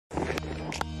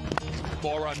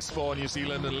more runs for New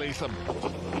Zealand and Latham.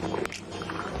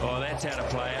 Oh, that's how to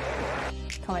play it.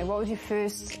 Tommy, what was your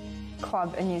first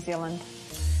club in New Zealand?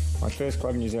 My first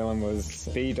club in New Zealand was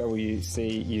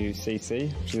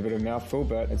BWCUCC, which is a bit of a mouthful,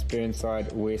 but it's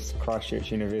Burnside West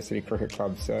Christchurch University Cricket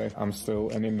Club. So I'm still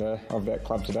a member of that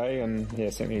club today, and yeah,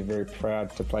 certainly very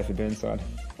proud to play for Burnside.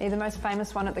 Are you the most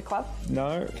famous one at the club? No,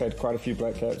 I've had quite a few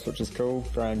black caps, which is cool.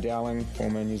 Graham Dowling,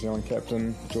 former New Zealand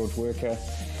captain, George Worker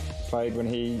played when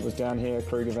he was down here,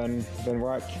 Kruger Van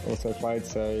Wyk also played,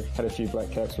 so had a few black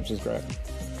caps, which is great.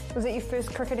 Was it your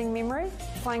first cricketing memory,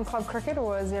 playing club cricket, or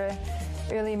was there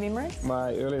earlier memories?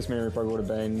 My earliest memory probably would have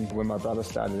been when my brother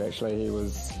started, actually. He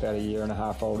was about a year and a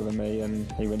half older than me, and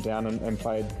he went down and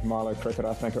played Milo cricket,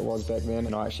 I think it was back then,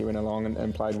 and I actually went along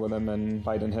and played with him and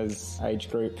played in his age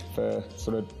group for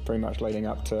sort of pretty much leading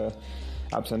up to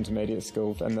intermediate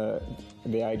school, and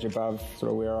the age above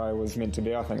sort of where I was meant to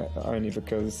be, I think only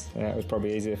because it was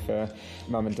probably easier for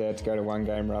mum and dad to go to one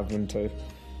game rather than two.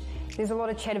 There's a lot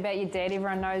of chat about your dad.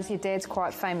 Everyone knows your dad's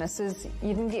quite famous. You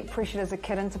didn't get pressured as a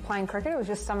kid into playing cricket? It was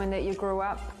just something that you grew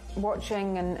up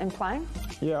watching and playing?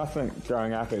 Yeah, I think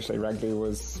growing up actually rugby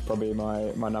was probably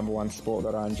my number one sport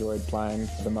that I enjoyed playing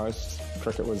the most.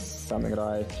 Cricket was something that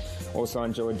I also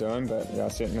enjoyed doing, but yeah, I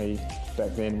certainly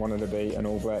back then wanted to be an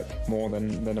All Black more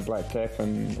than a black cap,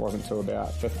 and it wasn't until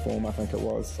about fifth form, I think it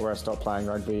was, where I stopped playing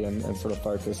rugby and sort of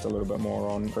focused a little bit more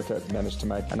on cricket. Managed to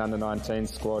make an under-19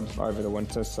 squad over the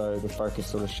winter, so the focus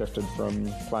sort of shifted from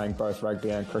playing both rugby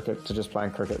and cricket to just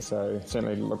playing cricket. So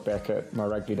certainly look back at my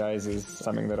rugby days as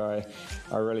something that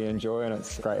I really enjoy, and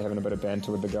it's great having a bit of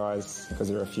banter with the guys because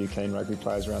there are a few keen rugby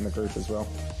players around the group as well.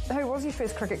 Who was your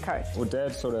first cricket coach? Well,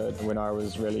 Dad sort of, when I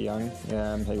was really young,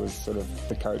 he was sort of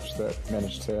the coach that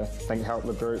managed to, I think, help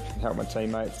the group, help my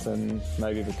teammates, and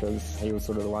maybe because he was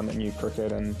sort of the one that knew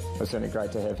cricket, and it was certainly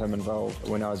great to have him involved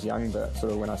when I was young, but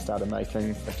sort of when I started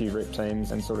making a few rep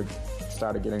teams and sort of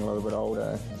started getting a little bit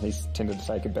older, he tended to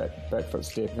take a back foot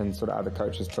step and sort of other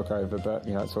coaches took over, but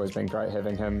you know, it's always been great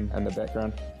having him in the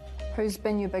background. Who's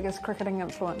been your biggest cricketing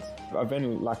influence? I've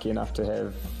been lucky enough to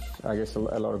have, I guess, a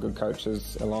lot of good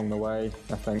coaches along the way.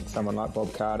 I think someone like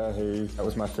Bob Carter, who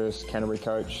was my first Canterbury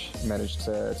coach, managed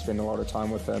to spend a lot of time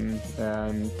with him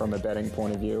from a batting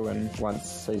point of view, and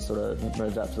once he sort of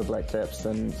moved up to the Black Caps,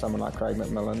 then someone like Craig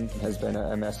McMillan has been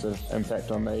a massive impact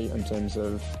on me in terms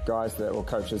of guys or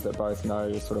coaches that both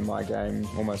know sort of my game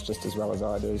almost just as well as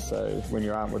I do. So when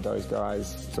you aren't with those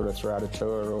guys sort of throughout a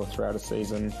tour or throughout a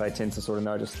season, they tend to sort of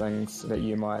notice things that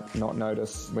you might not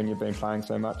notice when you've been playing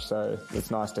so much. So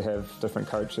it's nice to have different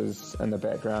coaches in the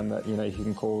background that you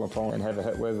can call upon and have a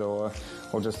hit with, or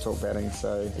just talk batting.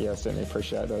 So yeah, I certainly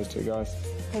appreciate those two guys.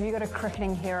 Have you got a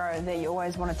cricketing hero that you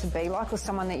always wanted to be like, or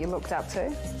someone that you looked up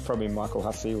to? Probably Michael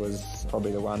Hussey was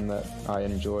probably the one that I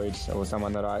enjoyed, or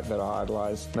someone that I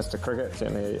idolised. Mr. Cricket,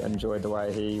 certainly enjoyed the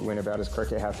way he went about his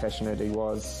cricket, how passionate he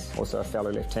was. Also a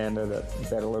fellow left-hander that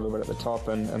batted a little bit at the top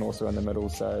and also in the middle.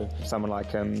 So someone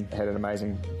like him had an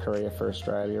amazing career for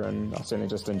Australia, and I certainly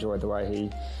just enjoyed the way he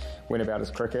went about his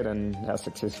cricket, and how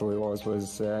successful he was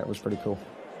pretty cool.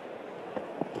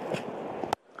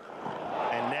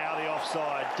 And now the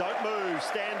offside. Don't move,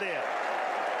 stand there.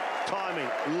 Timing,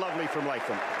 lovely from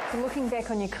Latham. Looking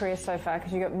back on your career so far,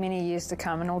 because you've got many years to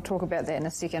come, and I'll talk about that in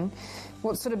a second,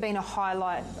 what's sort of been a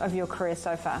highlight of your career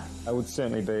so far? It would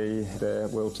certainly be the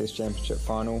World Test Championship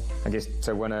final. I guess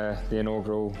to win the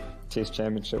inaugural Test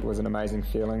Championship was an amazing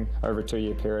feeling. Over a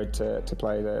 2-year period to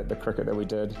play the cricket that we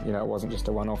did, it wasn't just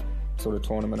a one-off sort of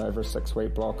tournament over a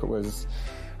 6-week block. It was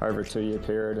over a 2-year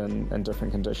period and in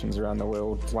different conditions around the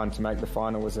world. One, to make the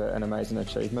final was an amazing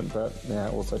achievement, but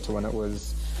also to win it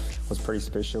was pretty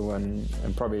special, and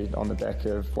probably on the back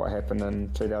of what happened in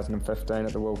 2015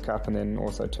 at the World Cup, and then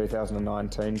also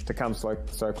 2019. To come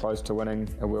so close to winning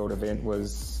a world event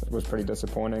was pretty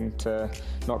disappointing. To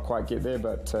not quite get there,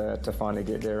 but to finally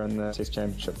get there in the Test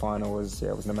Championship final was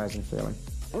an amazing feeling.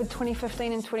 Would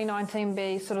 2015 and 2019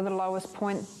 be sort of the lowest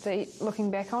point that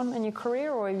looking back on in your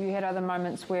career, or have you had other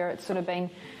moments where it's sort of been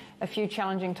a few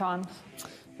challenging times?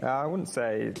 I wouldn't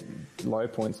say low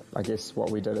points. I guess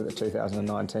what we did at the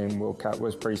 2019 World Cup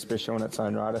was pretty special in its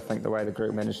own right. I think the way the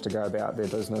group managed to go about their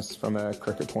business from a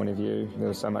cricket point of view, there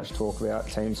was so much talk about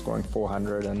teams scoring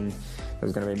 400 and there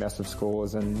was going to be massive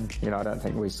scores, and I don't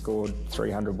think we scored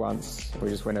 300 once. We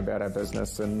just went about our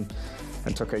business and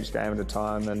took each game at a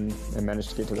time and managed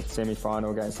to get to the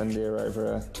semi-final against India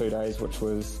over 2 days, which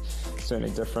was certainly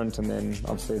different, and then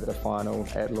obviously the final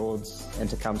at Lords, and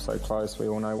to come so close. We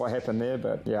all know what happened there,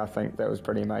 but yeah, I think that was a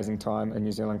pretty amazing time in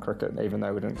New Zealand cricket, even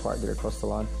though we didn't quite get across the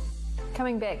line.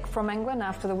 Coming back from England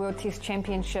after the World Test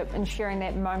Championship and sharing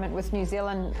that moment with New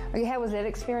Zealand, how was that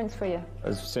experience for you? It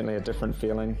was certainly a different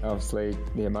feeling. Obviously,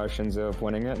 the emotions of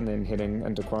winning it and then heading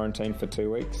into quarantine for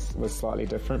 2 weeks was slightly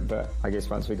different, but I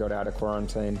guess once we got out of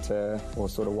quarantine or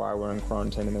sort of while we were in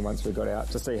quarantine, and then once we got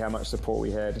out, to see how much support we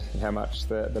had, how much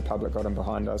the public got in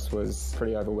behind us was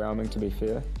pretty overwhelming, to be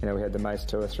fair. You know, we had the Mace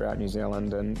tour throughout New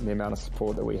Zealand, and the amount of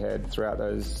support that we had throughout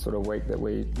those sort of week that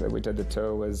we did the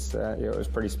tour was it was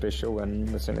pretty special, and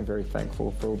we're certainly very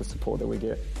thankful for all the support that we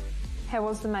get. How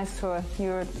was the Mace tour?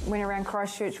 You went around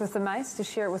Christchurch with the Mace to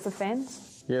share it with the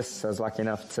fans? Yes, I was lucky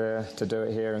enough to do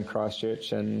it here in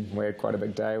Christchurch, and we had quite a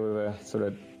big day. We were sort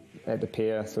of at the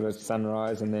pier, sort of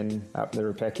sunrise, and then up the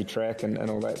Rapaki track and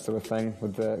all that sort of thing,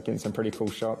 with getting some pretty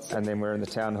cool shots. And then we're in the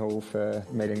town hall for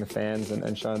meeting the fans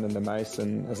and showing them the Mace.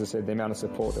 And as I said, the amount of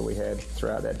support that we had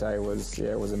throughout that day was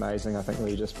amazing. I think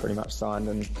we just pretty much signed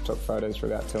and took photos for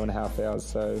about 2.5 hours.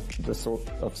 So the sort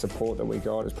of support that we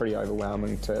got is pretty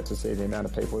overwhelming to see the amount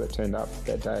of people that turned up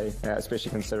that day, especially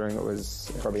considering it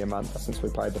was probably a month since we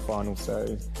played the final.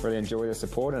 So really enjoy the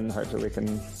support, and hopefully we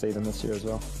can see them this year as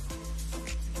well.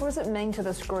 What does it mean to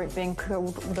this group being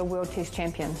called the World Test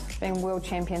Champions, being world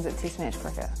champions at Test match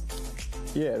cricket?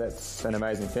 Yeah, that's an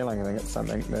amazing feeling. I think it's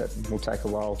something that will take a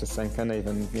while to sink in.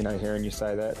 Even, hearing you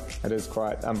say that, it is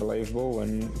quite unbelievable,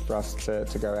 and for us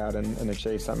to go out and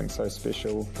achieve something so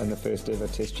special in the first ever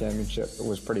Test Championship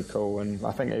was pretty cool. And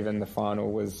I think even the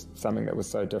final was something that was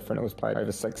so different. It was played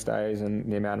over 6 days, and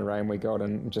the amount of rain we got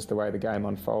and just the way the game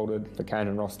unfolded, for Kane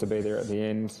and Ross to be there at the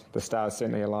end, the stars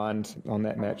certainly aligned on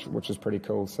that match, which was pretty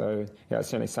cool. So yeah, it's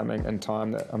certainly something in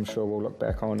time that I'm sure we'll look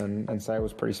back on and say it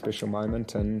was a pretty special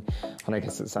moment. And I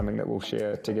guess it's something that we'll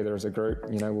share together as a group.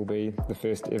 We'll be the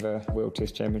first ever World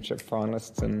Test Championship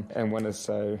finalists and winners,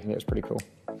 so yeah, it's pretty cool.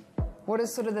 What are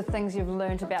sort of the things you've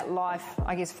learned about life,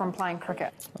 I guess, from playing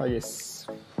cricket? Oh yes,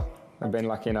 I've been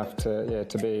lucky enough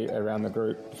to be around the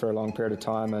group for a long period of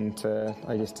time, and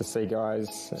to see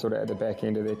guys sort of at the back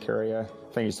end of their career.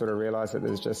 I think you sort of realise that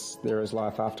there is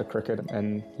life after cricket,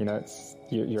 and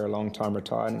you're a long time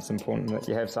retired, and it's important that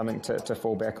you have something to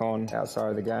fall back on outside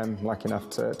of the game. I'm lucky enough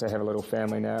to have a little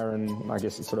family now, and I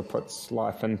guess it sort of puts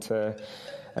life into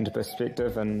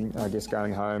perspective. And I guess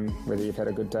going home, whether you've had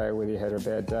a good day or whether you had a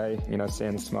bad day,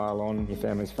 seeing the smile on your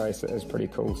family's face is pretty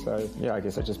cool. So yeah, I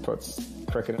guess it just puts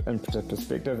cricket into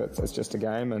perspective. It's just a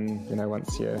game, and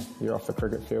once you're off the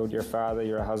cricket field, you're a father,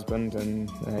 you're a husband,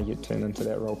 and you turn into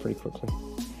that role pretty quickly.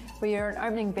 Well, you're an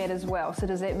opening bat as well, so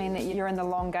does that mean that you're in the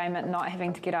long game at night,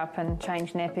 having to get up and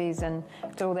change nappies and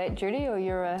do all that duty, or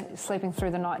you're sleeping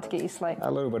through the night to get your sleep? A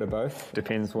little bit of both.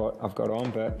 Depends what I've got on,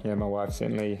 but my wife's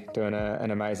certainly doing an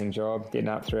amazing job getting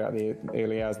up throughout the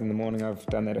early hours in the morning. I've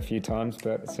done that a few times,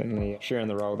 but certainly sharing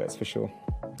the role, that's for sure.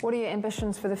 What are your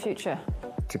ambitions for the future?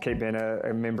 To keep being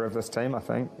a member of this team, I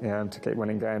think, to keep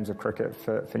winning games of cricket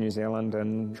for New Zealand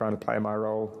and trying to play my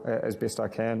role as best I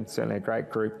can. Certainly a great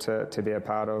group to be a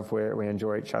part of, where we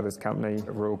enjoy each other's company.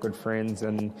 We're all good friends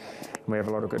and we have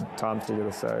a lot of good times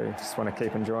together, so just want to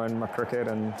keep enjoying my cricket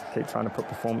and keep trying to put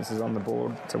performances on the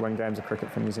board to win games of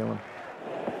cricket for New Zealand.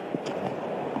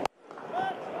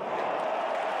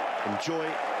 Enjoy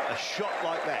a shot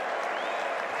like that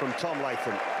from Tom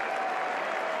Latham.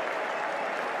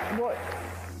 What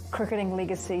cricketing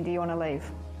legacy do you want to leave?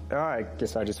 I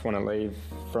guess I just want to leave,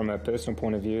 from a personal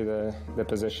point of view, the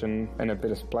position in a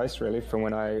better place, really. From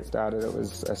when I started, it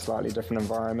was a slightly different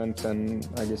environment, and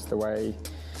I guess the way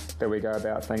that we go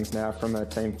about things now from a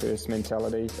team-first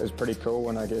mentality is pretty cool,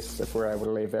 and I guess if we're able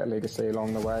to leave that legacy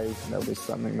along the way, that'll be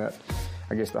something that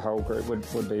I guess the whole group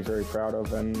would be very proud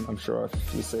of. And I'm sure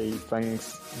if you see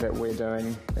things that we're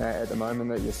doing at the moment,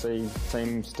 that you see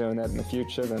teams doing that in the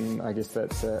future, then I guess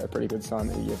that's a pretty good sign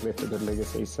that you've left a good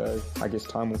legacy. So I guess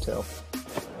time will tell.